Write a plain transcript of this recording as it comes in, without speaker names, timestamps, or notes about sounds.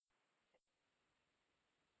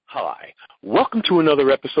Hi. Welcome to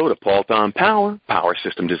another episode of Paul Don Power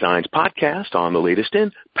System Designs podcast on the latest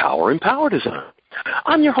in power and power design.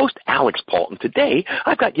 I'm your host, Alex Paulton. Today,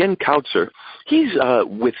 I've got Jen Kautzer. He's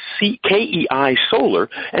with KEI Solar,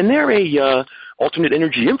 and they're a alternate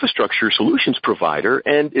energy infrastructure solutions provider,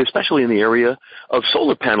 and especially in the area of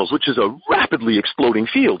solar panels, which is a rapidly exploding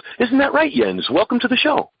field. Isn't that right, Jens? Welcome to the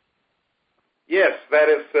show. Yes, that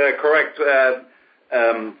is correct.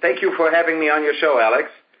 Thank you for having me on your show, Alex.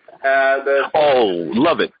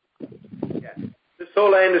 Love it. Yeah. The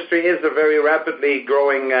solar industry is a very rapidly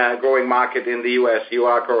growing market in the U.S. You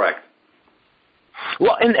are correct.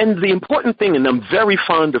 Well, and the important thing, and I'm very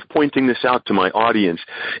fond of pointing this out to my audience,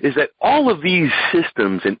 is that all of these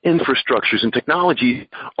systems and infrastructures and technologies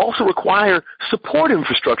also require support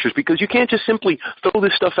infrastructures, because you can't just simply throw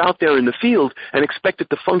this stuff out there in the field and expect it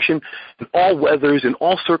to function in all weathers, in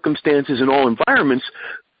all circumstances, in all environments.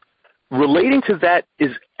 Relating to that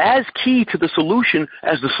is as key to the solution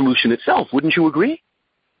as the solution itself. Wouldn't you agree?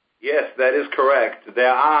 Yes, that is correct.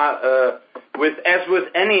 There are, as with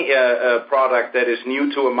any product that is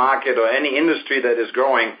new to a market or any industry that is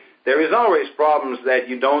growing, there is always problems that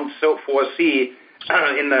you don't so foresee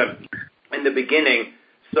in the beginning.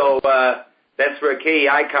 So that's where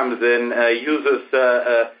KEI comes in, uses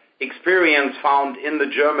experience found in the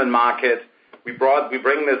German market. We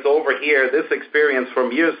bring this over here, this experience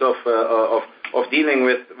from years of dealing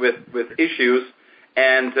with issues,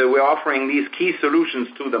 and we're offering these key solutions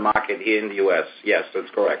to the market here in the U.S. Yes,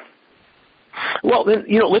 that's correct. Well, then,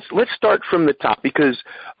 let's start from the top, because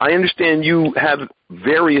I understand you have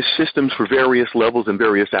various systems for various levels and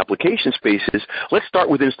various application spaces. Let's start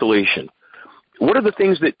with installation. What are the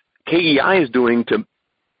things that KEI is doing to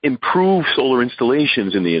improve solar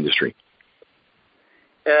installations in the industry?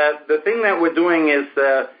 The thing that we're doing is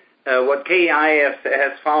what KEI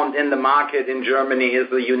has found in the market in Germany is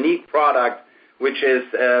a unique product, which is,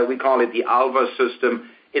 we call it the Alva system.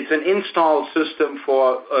 It's an install system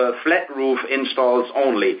for flat roof installs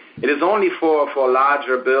only. It is only for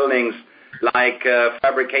larger buildings like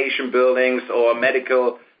fabrication buildings or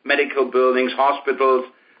medical buildings, hospitals,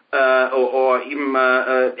 or even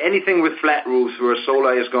anything with flat roofs where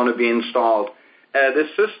solar is going to be installed. This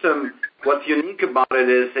system, what's unique about it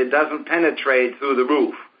is it doesn't penetrate through the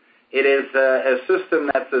roof. It is a system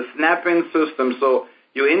that's a snap-in system, so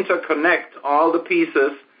you interconnect all the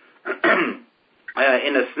pieces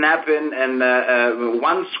in a snap-in, and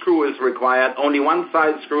one screw is required, only one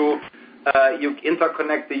side screw. You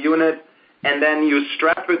interconnect the unit, and then you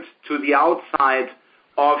strap it to the outside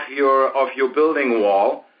of your building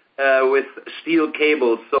wall with steel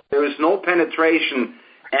cables. So there is no penetration.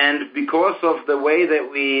 And because of the way that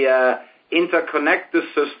we interconnect the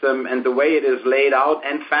system and the way it is laid out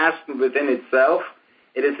and fastened within itself,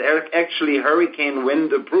 it is actually hurricane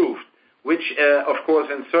wind approved, which, of course,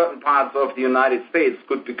 in certain parts of the United States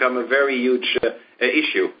could become a very huge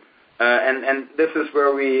issue. And this is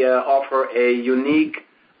where we offer a unique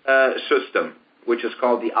system, which is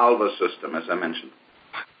called the Alva system, as I mentioned.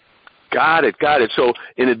 Got it. So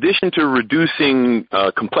in addition to reducing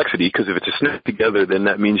complexity, because if it's a snap together, then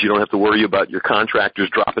that means you don't have to worry about your contractors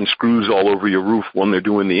dropping screws all over your roof when they're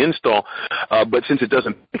doing the install. But since it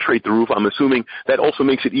doesn't penetrate the roof, I'm assuming that also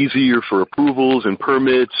makes it easier for approvals and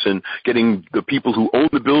permits and getting the people who own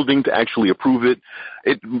the building to actually approve it.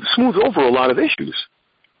 It smooths over a lot of issues.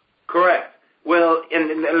 Correct. Well,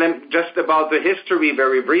 and just about the history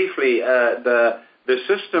very briefly, the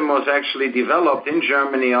system was actually developed in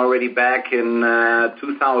Germany already back in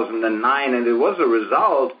 2009, and it was a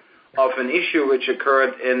result of an issue which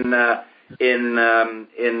occurred in the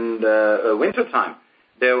wintertime.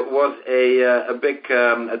 There was a big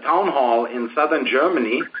town hall in southern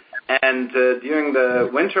Germany, and during the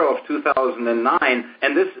winter of 2009,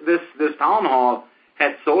 and this town hall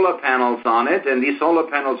had solar panels on it, and these solar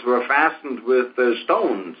panels were fastened with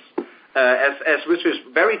stones. Which is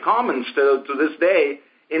very common still to this day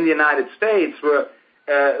in the United States, where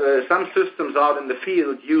some systems out in the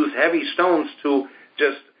field use heavy stones to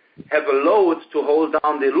just have a load to hold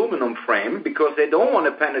down the aluminum frame, because they don't want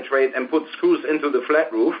to penetrate and put screws into the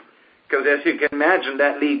flat roof, because as you can imagine,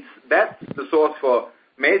 that's the source for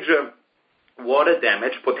major water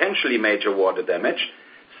damage, potentially major water damage.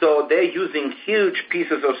 So they're using huge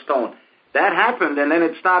pieces of stone. That happened, and then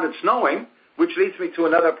it started snowing, which leads me to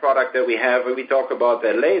another product that we have, and we talk about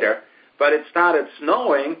that later. But it started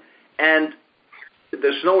snowing, and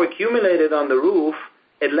the snow accumulated on the roof.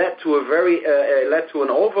 It led to an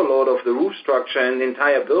overload of the roof structure, and the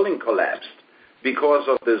entire building collapsed because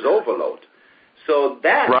of this overload. So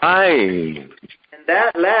that right.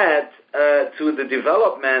 that led to the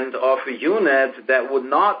development of a unit that would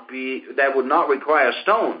not require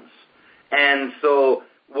stones. And so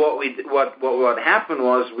what happened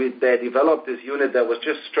was they developed this unit that was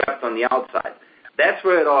just strapped on the outside. That's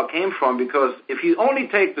where it all came from, because if you only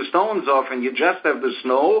take the stones off and you just have the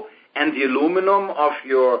snow and the aluminum of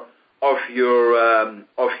your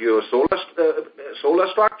solar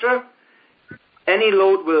structure,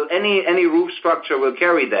 any roof structure will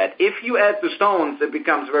carry that. If you add the stones, it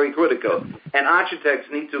becomes very critical, and architects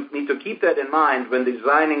need to keep that in mind when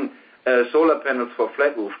designing solar panels for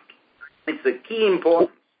flat roof. It's a key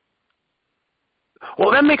importance.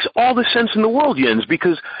 Well, that makes all the sense in the world, Jens,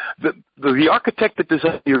 because the architect that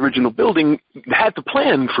designed the original building had to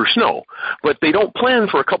plan for snow, but they don't plan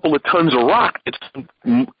for a couple of tons of rock that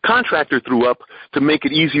the contractor threw up to make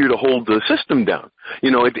it easier to hold the system down.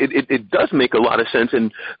 It does make a lot of sense,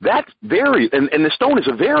 and that's and the stone is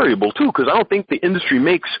a variable, too, because I don't think the industry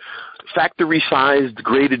makes factory-sized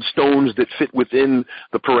graded stones that fit within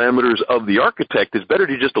the parameters of the architect. It's better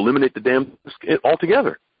to just eliminate the damn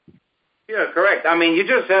altogether. Yeah, correct. I mean, you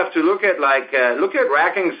just have to look at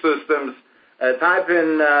racking systems. Type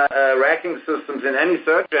in racking systems in any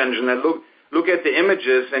search engine and look at the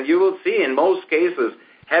images, and you will see in most cases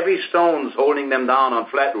heavy stones holding them down on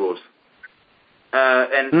flat roofs.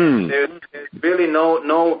 And there's really no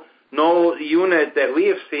unit that we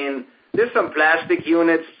have seen. There's some plastic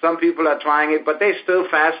units. Some people are trying it, but they're still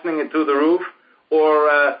fastening it to the roof, or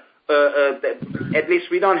at least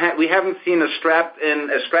we haven't seen a strapped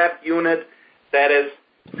unit that is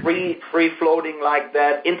free floating like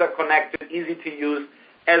that, interconnected, easy to use.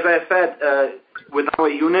 As I said, with our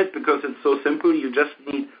unit, because it's so simple, you just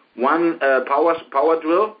need one power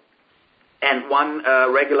drill and one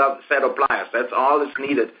regular set of pliers. That's all that's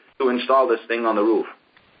needed to install this thing on the roof.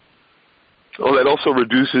 Oh, that also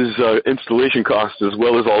reduces installation costs as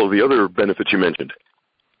well as all of the other benefits you mentioned.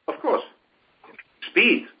 Of course.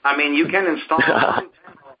 Speed. I mean, you can install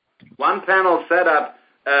one panel setup.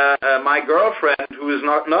 My girlfriend, who is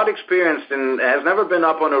not experienced and has never been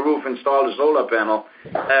up on a roof, installed a solar panel.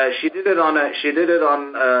 She did it on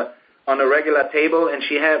a regular table, and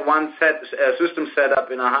she had one system set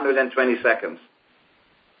up in 120 seconds.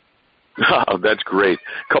 Oh, that's great.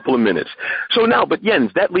 Couple of minutes. So now, but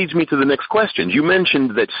Jens, that leads me to the next question. You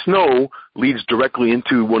mentioned that snow leads directly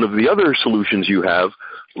into one of the other solutions you have.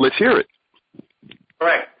 Let's hear it.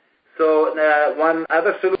 Correct. So one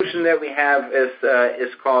other solution that we have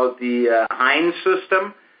is called the Heinz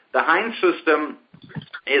system. The Heinz system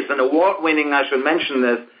is an award-winning, I should mention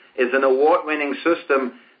this, is an award-winning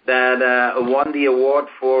system that won the award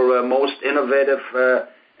for most innovative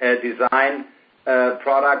design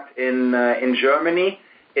product in Germany.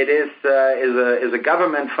 It is a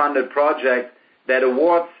government-funded project that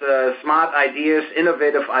awards smart ideas,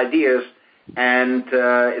 innovative ideas, and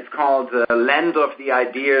it's called Land of the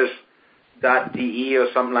Ideas.de or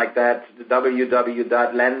something like that,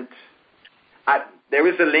 www.land. There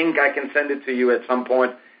is a link. I can send it to you at some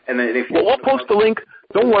point. And then we'll post the link.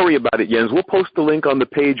 Don't worry about it, Jens. We'll post the link on the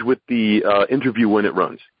page with the interview when it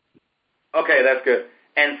runs. Okay, that's good.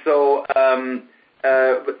 And so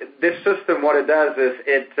this system, what it does is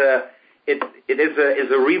it is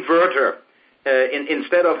a reverter.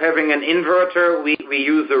 Instead of having an inverter, we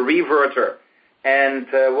use a reverter. And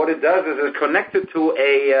what it does is it's connected to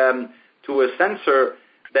a sensor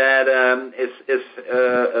that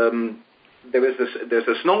there's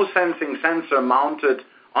a snow sensing sensor mounted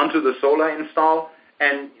onto the solar install,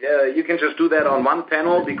 and you can just do that on one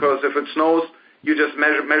panel, because if it snows, you just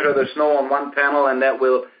measure the snow on one panel, and that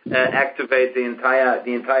will activate the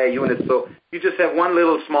entire unit. So you just have one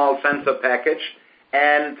little small sensor package,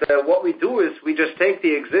 and what we do is we just take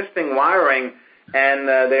the existing wiring and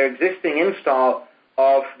their existing install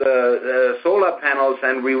of the solar panels,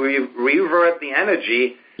 and we revert the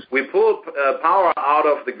energy. We pull power out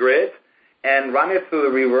of the grid and run it through the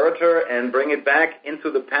reverter and bring it back into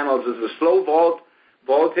the panels as a slow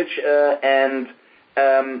voltage, and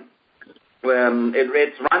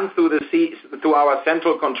it's run through our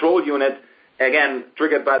central control unit, again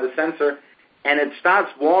triggered by the sensor, and it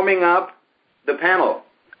starts warming up the panel,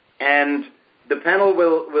 and the panel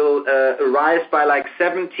will rise by like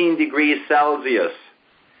 17 degrees Celsius,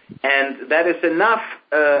 and that is enough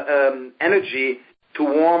energy to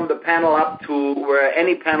warm the panel up to where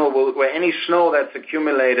any snow that's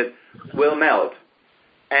accumulated will melt,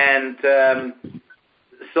 and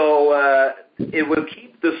so it will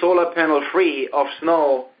keep the solar panel free of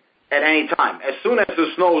snow at any time. As soon as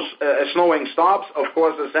the snowing stops, of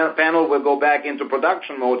course, the panel will go back into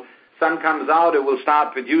production mode. Sun comes out, it will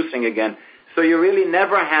start producing again. So you really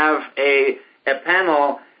never have a a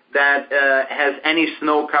panel that has any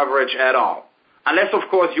snow coverage at all. Unless, of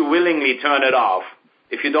course, you willingly turn it off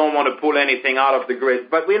if you don't want to pull anything out of the grid.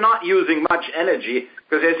 But we're not using much energy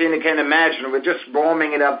because, as you can imagine, we're just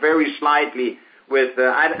warming it up very slightly with,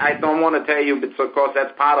 I don't want to tell you, but of course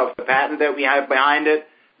that's part of the patent that we have behind it,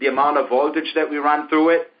 the amount of voltage that we run through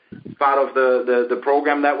it, part of the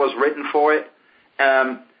program that was written for it.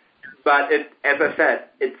 But as I said,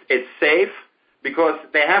 it's safe because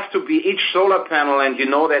they have to be each solar panel, and you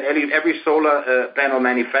know that every solar panel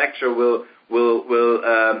manufacturer will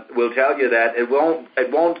tell you that it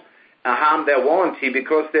won't harm their warranty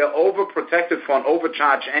because they're overprotected for an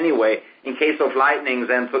overcharge anyway in case of lightnings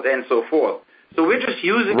and so forth. So we're just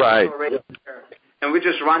using it already, and we're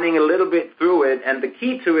just running a little bit through it. And the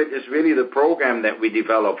key to it is really the program that we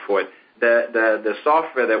developed for it, the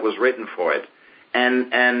software that was written for it.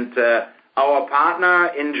 And our partner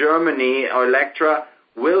in Germany, Electra,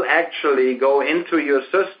 will actually go into your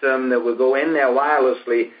system. That will go in there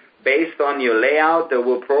wirelessly based on your layout. They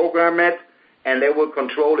will program it, and they will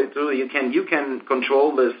control it too. You can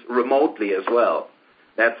control this remotely as well.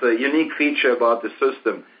 That's a unique feature about the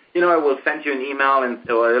system. You know, I will send you an email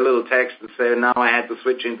or a little text to say now I had to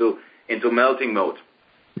switch into melting mode.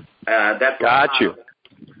 That's got you.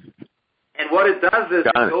 And what it does is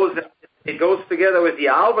it goes together with the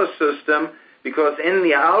Alva system, because in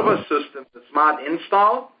the Alva system, the smart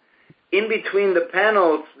install, in between the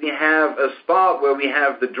panels we have a spot where we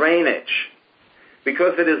have the drainage.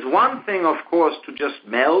 Because it is one thing, of course, to just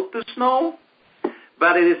melt the snow,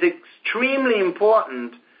 but it is extremely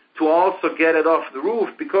important to also get it off the roof,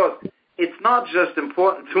 because it's not just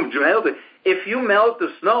important to melt it. If you melt the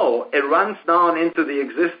snow, it runs down into the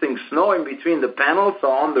existing snow in between the panels or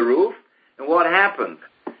on the roof, and what happens?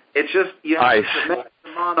 It's just you have a tremendous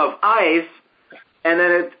amount of ice, and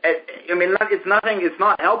then it's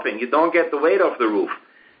not helping. You don't get the weight off the roof.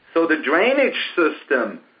 So the drainage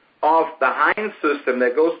system of the Heinz system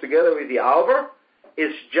that goes together with the Alva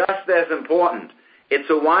is just as important. It's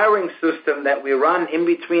a wiring system that we run in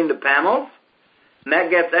between the panels, and that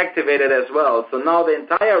gets activated as well. So now the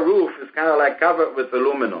entire roof is kind of like covered with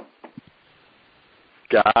aluminum.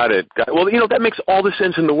 Got it. Well, that makes all the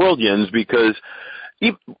sense in the world, Jens, because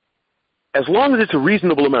as long as it's a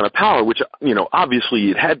reasonable amount of power, which,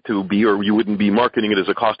 obviously it had to be, or you wouldn't be marketing it as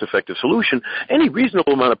a cost-effective solution, any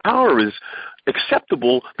reasonable amount of power is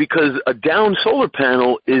acceptable because a down solar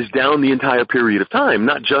panel is down the entire period of time,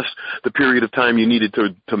 not just the period of time you needed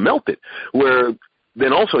to melt it, where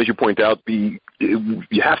then also, as you point out, you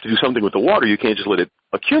have to do something with the water. You can't just let it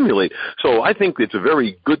accumulate. So I think it's a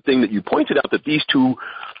very good thing that you pointed out that these two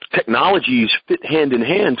technologies fit hand in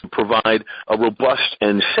hand to provide a robust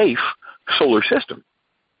and safe solar system.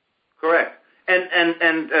 Correct.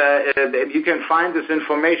 And you can find this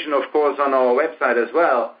information, of course, on our website as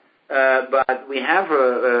well. But we have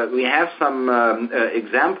some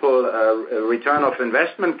example return of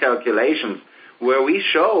investment calculations where we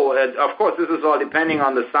show. Of course, this is all depending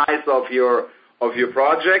on the size of your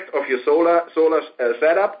project, of your solar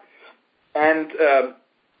setup, and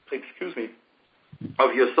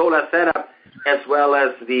of your solar setup, as well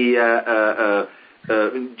as the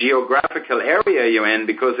geographical area you're in.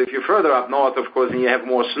 Because if you're further up north, of course, and you have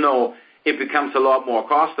more snow, it becomes a lot more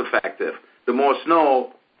cost effective. The more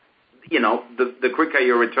snow, the quicker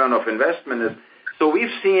your return of investment is. So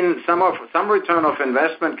we've seen some return of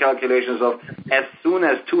investment calculations of as soon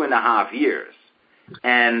as 2.5 years,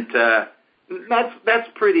 and that's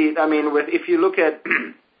pretty. I mean, if you look at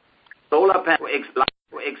solar panel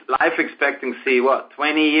life expectancy,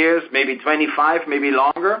 20 years, maybe 25, maybe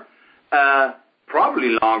longer,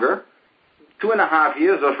 probably longer. 2.5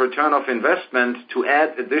 years of return of investment to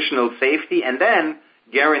add additional safety and then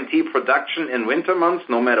guarantee production in winter months,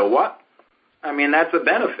 no matter what. I mean, that's a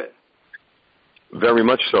benefit. Very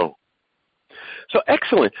much so. So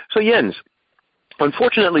excellent. So Jens,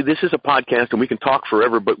 unfortunately, this is a podcast and we can talk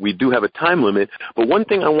forever, but we do have a time limit. But one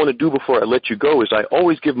thing I want to do before I let you go is I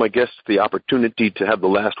always give my guests the opportunity to have the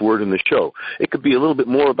last word in the show. It could be a little bit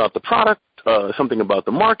more about the product, something about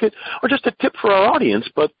the market, or just a tip for our audience,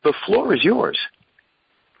 but the floor is yours.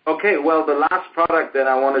 Okay, well, the last product that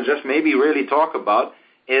I want to just maybe really talk about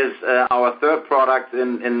is our third product,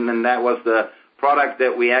 and that was the product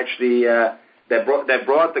that we actually that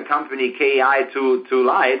brought the company KEI to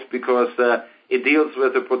light, because it deals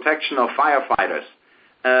with the protection of firefighters.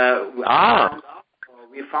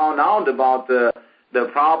 We found out about the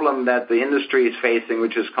problem that the industry is facing,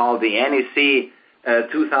 which is called the NEC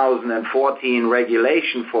 2014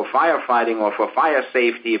 regulation for firefighting or for fire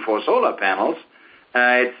safety for solar panels.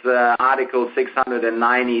 It's Article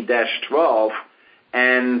 690-12,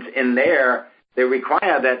 and in there they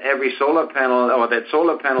require that every solar panel or that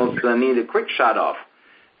solar panels need a quick shut-off.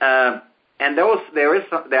 And there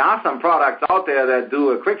are some products out there that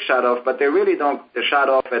do a quick shut-off, but they really don't shut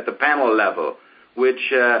off at the panel level,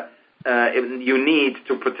 which you need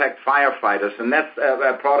to protect firefighters. And that's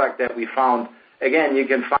a product that we found. Again, you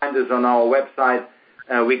can find this on our website.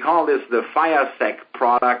 We call this the FireSec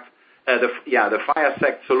product, the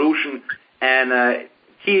FireSec solution. And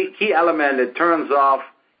key element, it turns off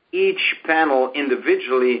each panel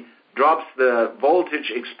individually, drops the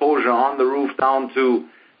voltage exposure on the roof down to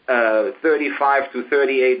 35 to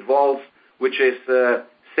 38 volts, which is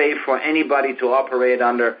safe for anybody to operate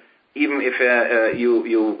under. Even if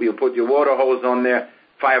you put your water hose on there,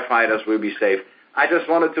 firefighters will be safe. I just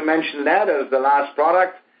wanted to mention that as the last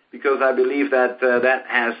product because I believe that that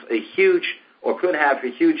has a huge or could have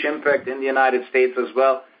a huge impact in the United States as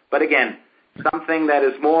well. But again, something that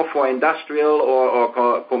is more for industrial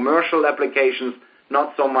or commercial applications,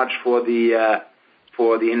 not so much for the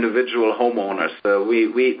individual homeowners.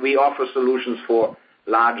 We offer solutions for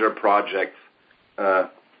larger projects,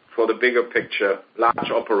 for the bigger picture,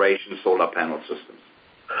 large operation solar panel systems.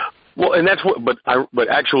 Well, and that's what, but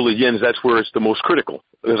actually, Jens, that's where it's the most critical.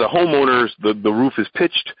 As a homeowner, the roof is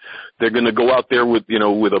pitched. They're going to go out there with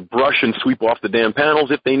a brush and sweep off the damn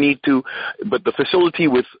panels if they need to. But the facility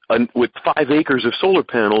with 5 acres of solar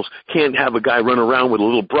panels can't have a guy run around with a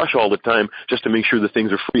little brush all the time just to make sure the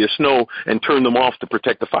things are free of snow and turn them off to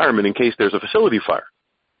protect the firemen in case there's a facility fire.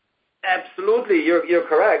 Absolutely, you're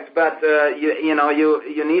correct, but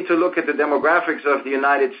you need to look at the demographics of the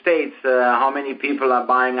United States. How many people are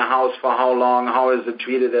buying a house for how long? How is it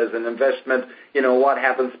treated as an investment? What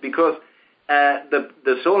happens because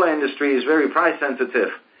the solar industry is very price sensitive,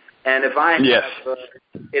 and if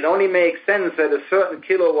it only makes sense at a certain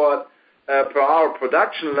kilowatt per hour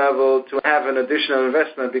production level to have an additional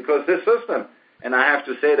investment because this system, and I have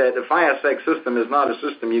to say that the FireSec system is not a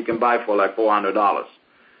system you can buy for like $400.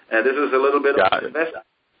 This is a little bit of investment,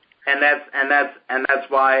 and that's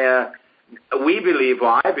why we believe,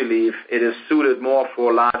 or I believe, it is suited more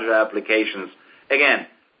for larger applications. Again,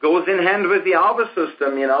 goes in hand with the Alva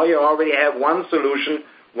system. You already have one solution.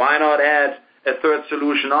 Why not add a third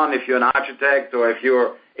solution on if you're an architect, or if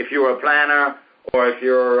you're a planner, or if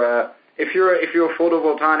you're a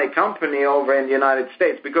photovoltaic company over in the United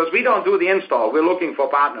States? Because we don't do the install. We're looking for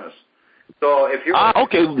partners. So if you're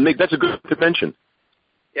okay, that's a good mention.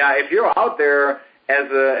 Yeah, if you're out there as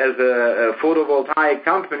a photovoltaic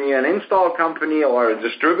company, an install company, or a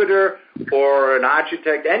distributor, or an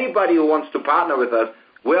architect, anybody who wants to partner with us,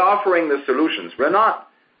 we're offering the solutions. We're not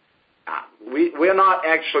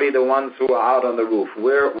actually the ones who are out on the roof.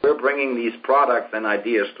 We're bringing these products and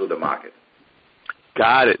ideas to the market.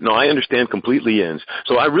 Got it. No, I understand completely, Jens.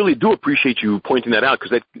 So I really do appreciate you pointing that out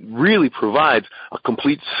because that really provides a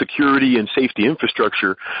complete security and safety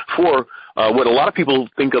infrastructure for what a lot of people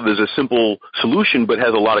think of as a simple solution but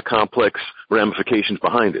has a lot of complex ramifications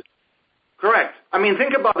behind it. Correct. I mean,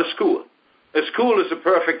 think about a school. A school is a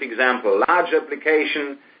perfect example. Large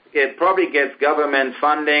application. It probably gets government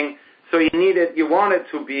funding. So you want it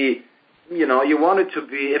to be,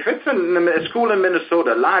 if it's a school in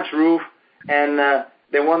Minnesota, large roof, and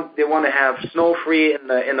they want to have snow-free in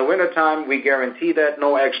the wintertime. We guarantee that,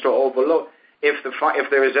 no extra overload. If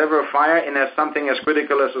there is ever a fire and there's something as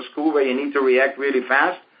critical as a school where you need to react really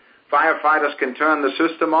fast, firefighters can turn the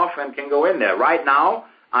system off and can go in there. Right now,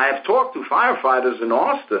 I have talked to firefighters in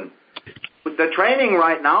Austin. The training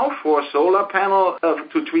right now for solar panel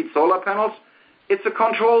to treat solar panels, it's a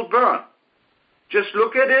controlled burn. Just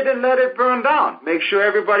look at it and let it burn down. Make sure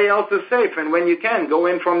everybody else is safe, and when you can, go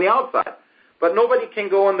in from the outside. But nobody can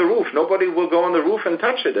go on the roof. Nobody will go on the roof and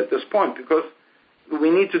touch it at this point because we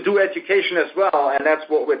need to do education as well, and that's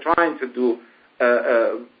what we're trying to do.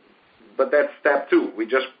 But that's step 2. We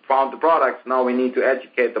just found the products. Now we need to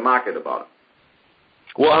educate the market about it.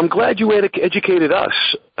 Well, I'm glad you educated us,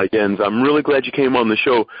 Jens. I'm really glad you came on the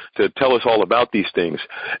show to tell us all about these things.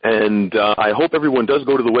 And I hope everyone does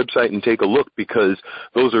go to the website and take a look because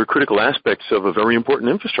those are critical aspects of a very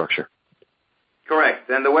important infrastructure. Correct.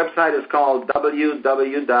 And the website is called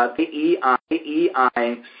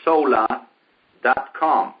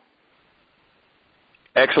www.eisolar.com.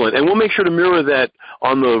 Excellent. And we'll make sure to mirror that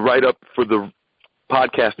on the write-up for the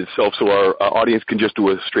podcast itself so our audience can just do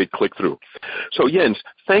a straight click-through. So, Jens,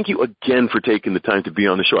 thank you again for taking the time to be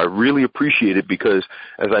on the show. I really appreciate it because,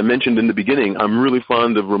 as I mentioned in the beginning, I'm really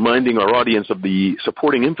fond of reminding our audience of the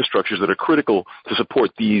supporting infrastructures that are critical to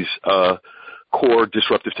support these core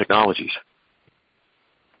disruptive technologies.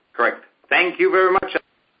 Correct. Thank you very much.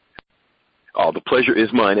 Oh, the pleasure is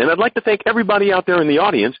mine. And I'd like to thank everybody out there in the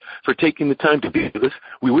audience for taking the time to be with us.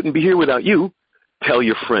 We wouldn't be here without you. Tell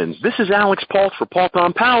your friends. This is Alex Pault for Pault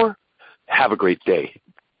on Power. Have a great day.